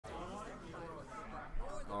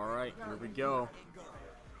go.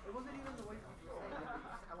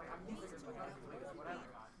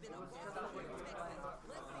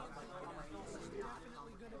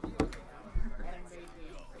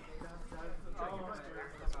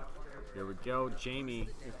 Here we go. Jamie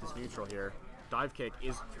with this neutral here. Dive kick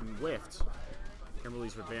is whiffed.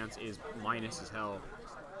 Kimberly's advance is minus as hell.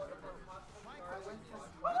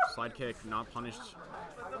 Slide kick not punished.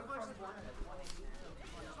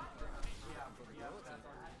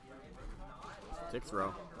 Tick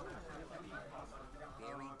throw.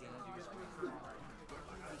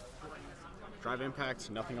 Drive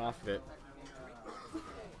impact, nothing off of it.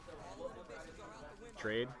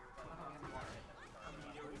 Trade.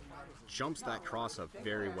 Jumps that cross up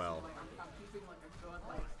very well.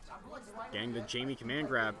 Getting the Jamie command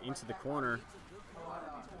grab into the corner.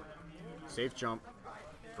 Safe jump.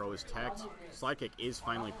 Throw is teched. Slide kick is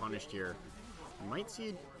finally punished here. We might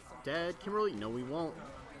see dead Kimberly. No, we won't.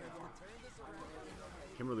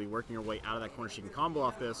 Kimberly working her way out of that corner. She can combo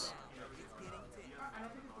off this.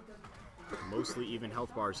 Mostly even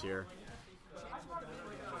health bars here.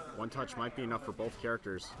 One touch might be enough for both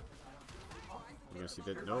characters. You're going to see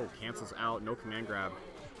that, no, cancels out, no command grab.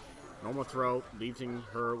 Normal throw, leaving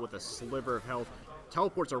her with a sliver of health.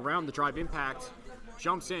 Teleports around the drive impact.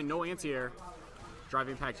 Jumps in, no anti-air. Drive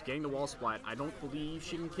impact, getting the wall splat. I don't believe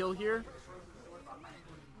she can kill here.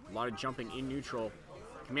 A lot of jumping in neutral.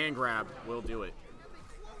 Command grab will do it.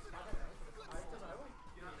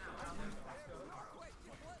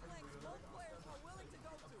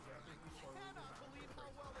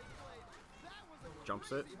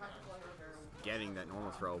 Jumps it. Getting that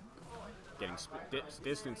normal throw. Getting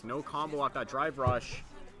distance. No combo off that drive rush.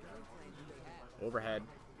 Overhead.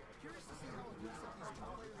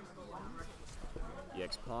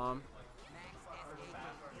 EX palm.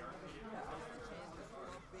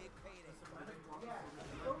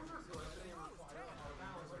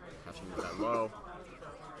 Catching with that low.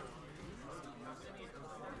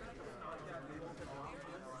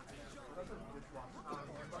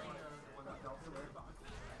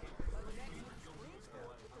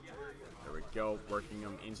 There we go, working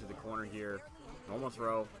him into the corner here. Normal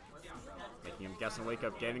throw. Making him guess and wake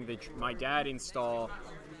up, getting the my dad install.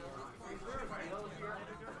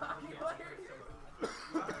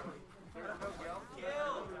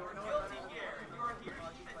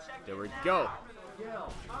 There we go.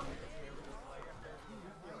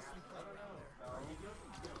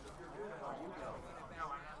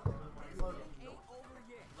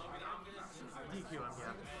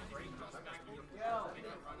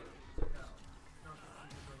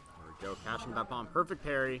 Go, catching that bomb. Perfect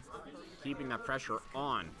parry. Keeping that pressure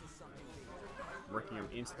on. Working him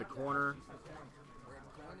into the corner.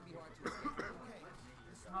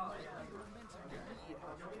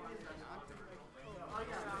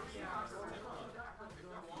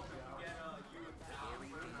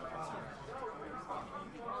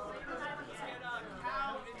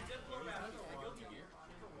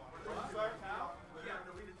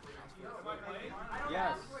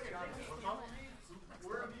 Yes.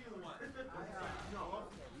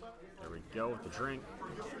 There we go with the drink.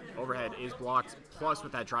 Overhead is blocked, plus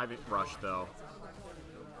with that drive rush though.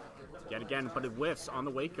 Yet again, but it whiffs on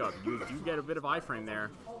the wake up. You do get a bit of iframe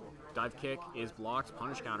there. Dive kick is blocked,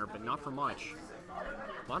 punish counter, but not for much.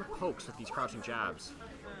 A lot of pokes with these crouching jabs.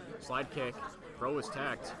 Slide kick, throw is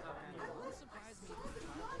teched.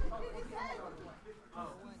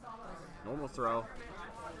 Normal throw.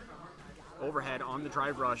 Overhead on the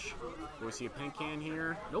drive rush. Do we see a paint can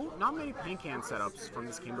here? Nope, not many paint can setups from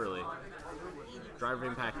this Kimberly. Driver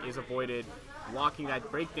impact is avoided. Blocking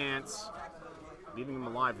that breakdance. Leaving him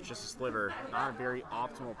alive with just a sliver. Not a very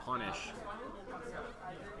optimal punish.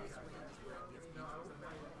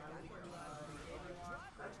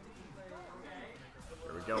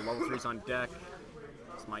 There we go, level 3's on deck.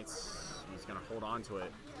 He's gonna hold on to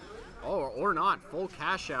it. Oh, or not, full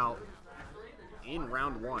cash out in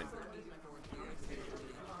round 1.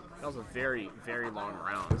 That was a very, very long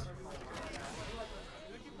round.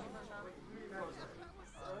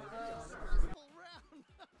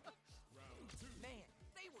 Man,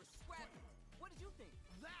 they were scrapping. What did you think?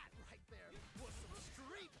 That right there was some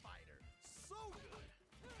Street Fighter. So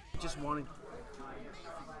good. Just wanted...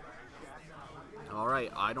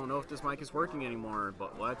 Alright, I don't know if this mic is working anymore,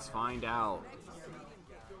 but let's find out.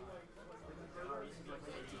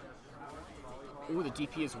 Ooh, the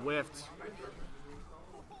DP is whiffed.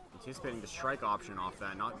 Anticipating the strike option off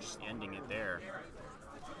that, not just ending it there.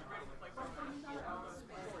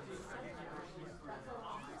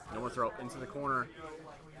 No more throw into the corner.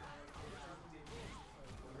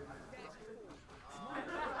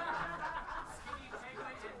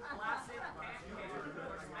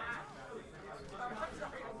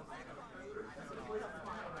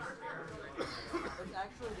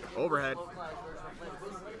 Overhead.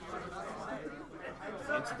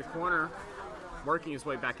 Into the corner. Working his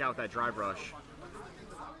way back out that drive rush.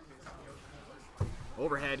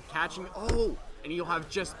 Overhead, catching. Oh! And he'll have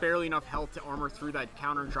just barely enough health to armor through that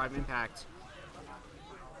counter drive impact.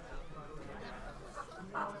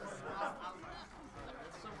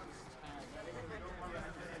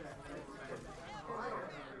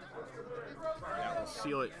 That will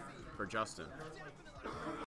seal it for Justin.